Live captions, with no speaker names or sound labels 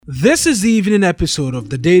This is the evening episode of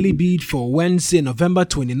the Daily Beat for Wednesday, November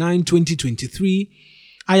 29, 2023.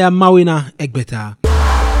 I am Mawina Egbeta.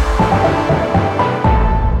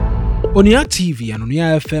 OnuaTV and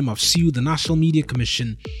OnuaFM have sued the National Media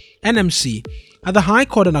Commission, NMC, at the High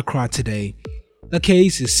Court in Accra today. The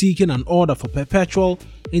case is seeking an order for perpetual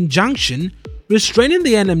injunction restraining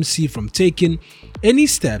the NMC from taking any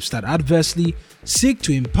steps that adversely seek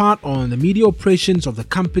to impart on the media operations of the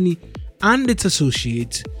company and its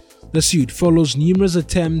associates. The suit follows numerous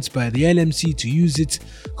attempts by the NMC to use its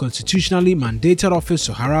constitutionally mandated office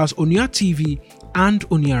to harass OnuaTV and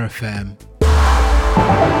OnuaFM.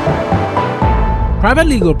 Private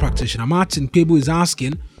legal practitioner Martin Pebu is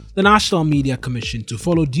asking the National Media Commission to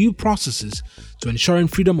follow due processes to ensuring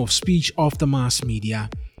freedom of speech of the mass media.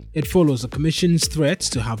 It follows the Commission's threats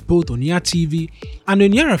to have both OnuaTV and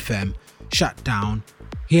OnuaFM shut down.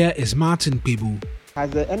 Here is Martin Pebu. Has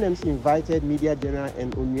the NMC invited Media General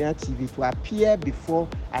and OnuaTV to appear before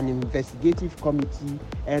an investigative committee,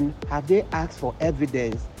 and have they asked for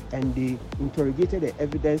evidence and they interrogated the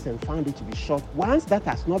evidence and found it to be short? Once that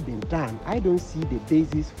has not been done, I don't see the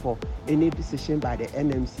basis for any decision by the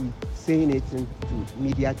NMC saying it to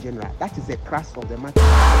Media General. That is the crux of the matter.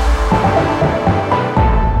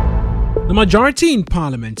 The majority in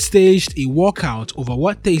Parliament staged a walkout over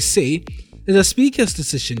what they say is the Speaker's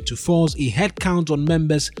decision to force a head count on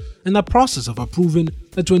members in the process of approving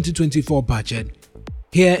the 2024 budget.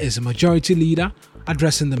 Here is a majority leader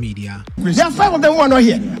addressing the media. There are 5 of them who are not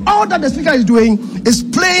here. All that the Speaker is doing is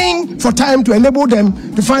playing for time to enable them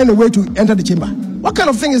to find a way to enter the chamber. What kind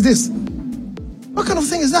of thing is this? What kind of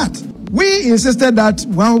thing is that? We insisted that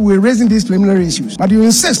while we're raising these preliminary issues, but you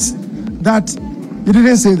insist that you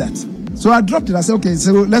didn't say that. So I dropped it. I said, okay,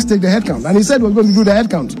 so let's take the head count. And he said we're going to do the head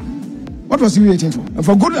count. What was he waiting for? And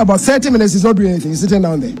for good about 30 minutes, he's not doing anything. He's sitting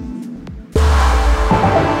down there.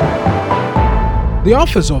 The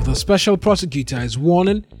Office of the Special Prosecutor is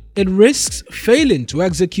warning it risks failing to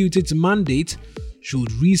execute its mandate should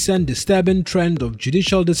recent disturbing trend of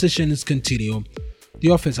judicial decisions continue.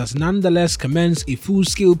 The office has nonetheless commenced a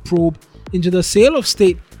full-scale probe into the sale of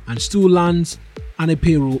state and stool lands and a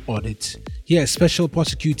payroll audit. Here is Special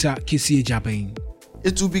Prosecutor Kisi Jabain.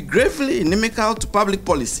 It will be gravely inimical to public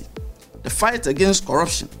policy, the fight against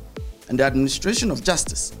corruption, and the administration of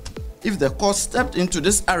justice if the court stepped into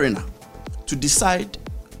this arena to decide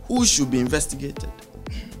who should be investigated,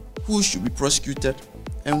 who should be prosecuted,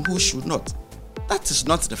 and who should not. That is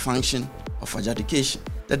not the function of adjudication.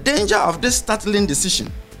 The danger of this startling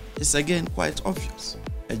decision is again quite obvious.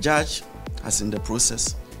 A judge has in the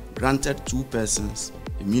process granted 2 persons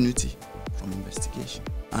immunity from investigation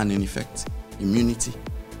and in effect immunity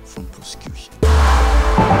from prosecution.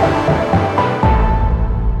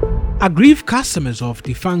 Aggrieved customers of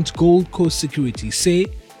defunct Gold Coast Security say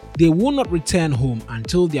they will not return home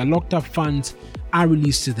until their locked-up funds are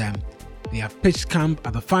released to them. They have pitched camp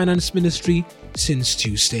at the Finance Ministry since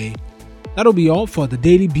Tuesday. That'll be all for the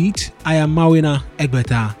Daily Beat. I am Mawina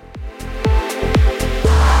Egbeta.